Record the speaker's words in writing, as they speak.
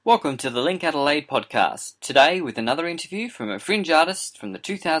Welcome to the LinkAdelaide podcast, today with another interview from a Fringe artist from the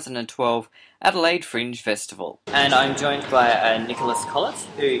 2012 Adelaide Fringe Festival. And I'm joined by Nicholas Collett,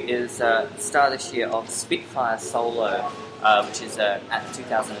 who is star this year of Spitfire Solo, which is at the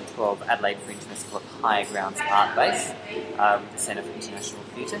 2012 Adelaide Fringe Festival at Higher Grounds Art Base, with the Centre for International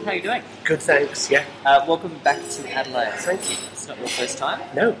Theatre. How are you doing? Good, thanks, yeah. Welcome back to Adelaide. Thank you. It's not your first time?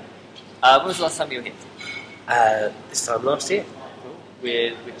 No. When was the last time you were here? This time last year.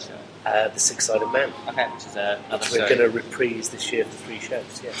 With which show? The Six-Sided Man. Okay, which is another show. We're going to reprise this year for 3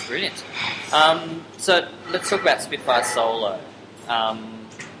 shows, yeah. Brilliant. So let's talk about Spitfire Solo.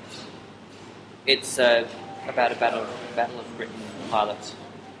 It's about a battle of Britain pilot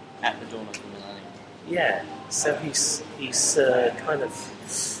at the dawn of the millennium. Yeah, so he's kind of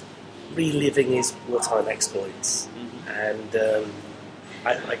reliving his wartime exploits. Mm-hmm.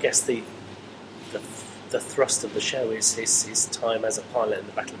 And I guess the thrust of the show is his time as a pilot in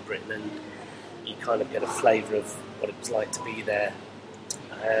the Battle of Britain, and you kind of get a flavour of what it was like to be there.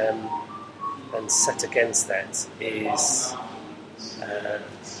 And set against that is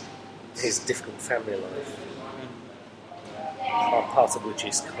his difficult family life, part of which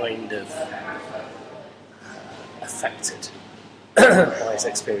is kind of affected by his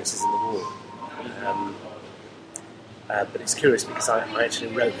experiences in the war. But it's curious because I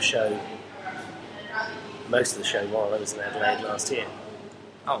actually wrote the show, most of the show, while I was in Adelaide last year.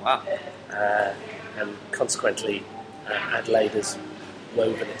 Oh, wow. And consequently, Adelaide has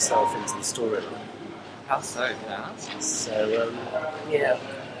woven itself into the storyline. How so, can I ask? So,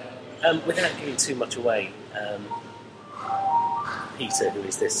 without giving too much away, Peter, who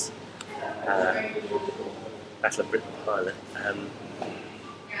is this Battle of Britain pilot,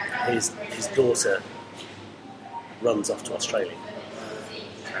 his daughter runs off to Australia.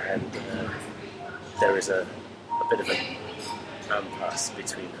 And there is a bit of an impasse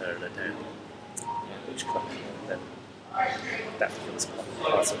between her and her dad, which then that becomes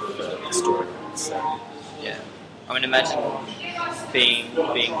part of the story. So, yeah, I mean, imagine being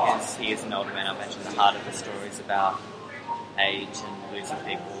as he is an older man. I imagine the heart of the story is about age and losing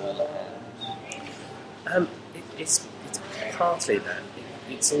people. It's partly that.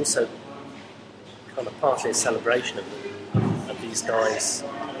 It's also kind of partly a celebration of these guys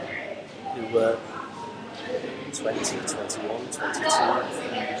who were 20, 21, 22,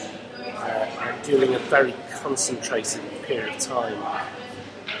 and during a very concentrated period of time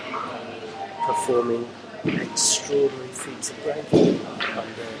performing extraordinary feats of bravery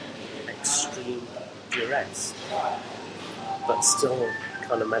under extreme duress, but still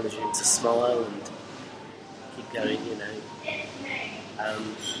kind of managing to smile and keep going, you know.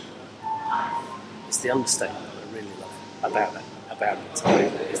 It's the understatement that I really love about the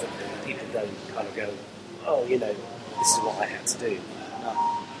time, is that people don't kind of go, oh, you know, this is what I had to do. No.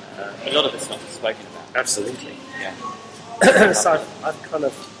 A lot of it's not spoken about. Absolutely. Yeah. So I've kind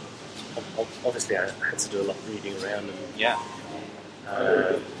of, obviously I had to do a lot of reading around and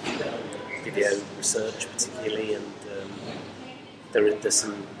video research particularly, and there's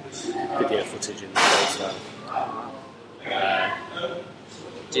some video footage in there as well.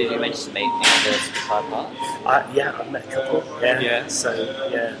 Did you manage to meet any of the Spitfire pilots? Yeah, I've met a couple. Yeah. So,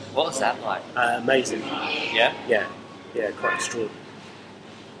 yeah. What was that like? Amazing. Yeah? Yeah, quite extraordinary.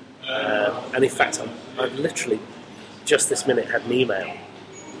 And in fact, I've literally just this minute had an email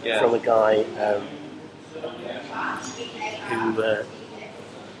from a guy who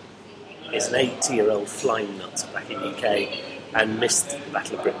is an 80-year-old flying nut back in the UK and missed the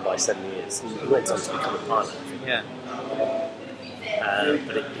Battle of Britain by 7 years. He went on to become a pilot. Yeah.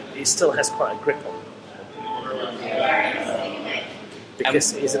 But it still has quite a grip on it.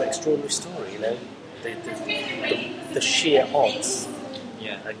 Because it is an extraordinary story, you know. The sheer odds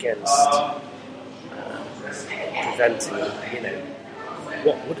against preventing, you know,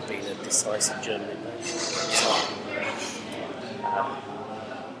 what would have been a decisive German invasion.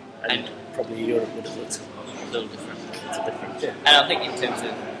 And probably Europe would have looked A little different. It's a different, yeah. And I think in terms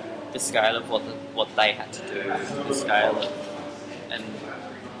of the scale of what they had to do, the scale of, and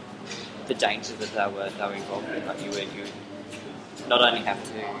the danger that they were involved in, like you not only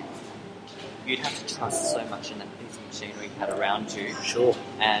you'd have to trust so much in that piece of machinery you had around you. Sure.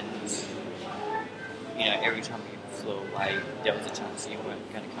 And, you know, every time you flew away, there was a chance you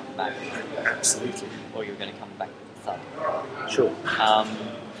weren't going to come back. Absolutely. Or you were going to come back with a thud. Sure.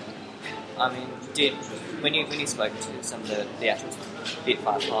 I mean, when you spoke to some of the actual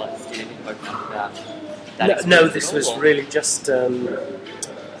Spitfire pilots, did anything open up about that? No, this was really just a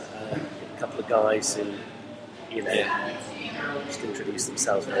couple of guys who, you know, just introduced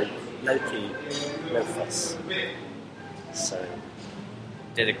themselves very locally, no fuss. So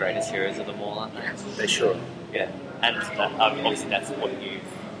they're the greatest heroes of them all, aren't they? They sure are. Yeah, and obviously that's what you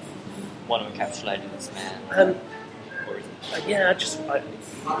want to encapsulate in this man. Or is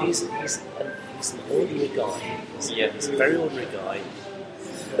it? He's an ordinary guy. He's a very ordinary guy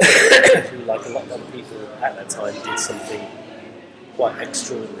who, like a lot of other people at that time, did something quite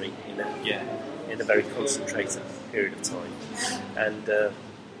extraordinary in a very concentrated period of time. And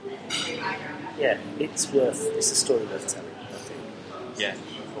it's a story worth telling, I think. Yeah,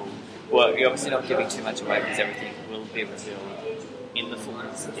 cool. Well, you're obviously not giving too much away because everything will be revealed in the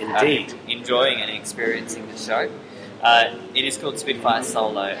fullness. Indeed. Enjoying and experiencing the show. It is called Spitfire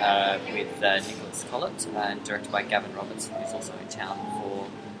Solo with Nicholas Collett and directed by Gavin Robertson, who's also in town for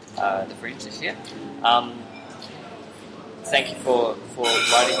the Fringe this year. Thank you for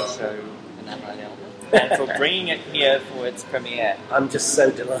writing the show in Adelaide and for bringing it here for its premiere. I'm just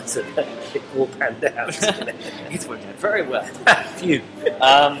so delighted that it all panned out. It's worked out very well. Phew.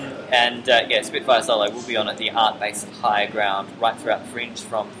 Spitfire Solo will be on at the art-based High Ground right throughout Fringe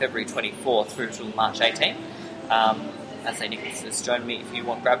from February 24th through till March 18th. As I say, Nicholas has joined me. If you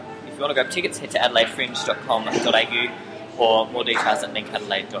want to grab tickets, head to adelaidefringe.com.au or more details at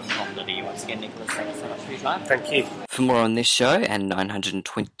linkadelaide.com.au. Once again, Nicholas, thank you so much for your time. Thank you. For more on this show and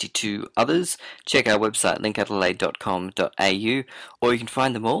 922 others, check our website linkadelaide.com.au, or you can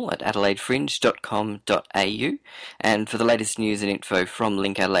find them all at adelaidefringe.com.au. And for the latest news and info from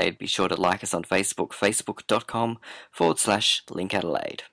Link Adelaide, be sure to like us on Facebook, facebook.com/linkadelaide.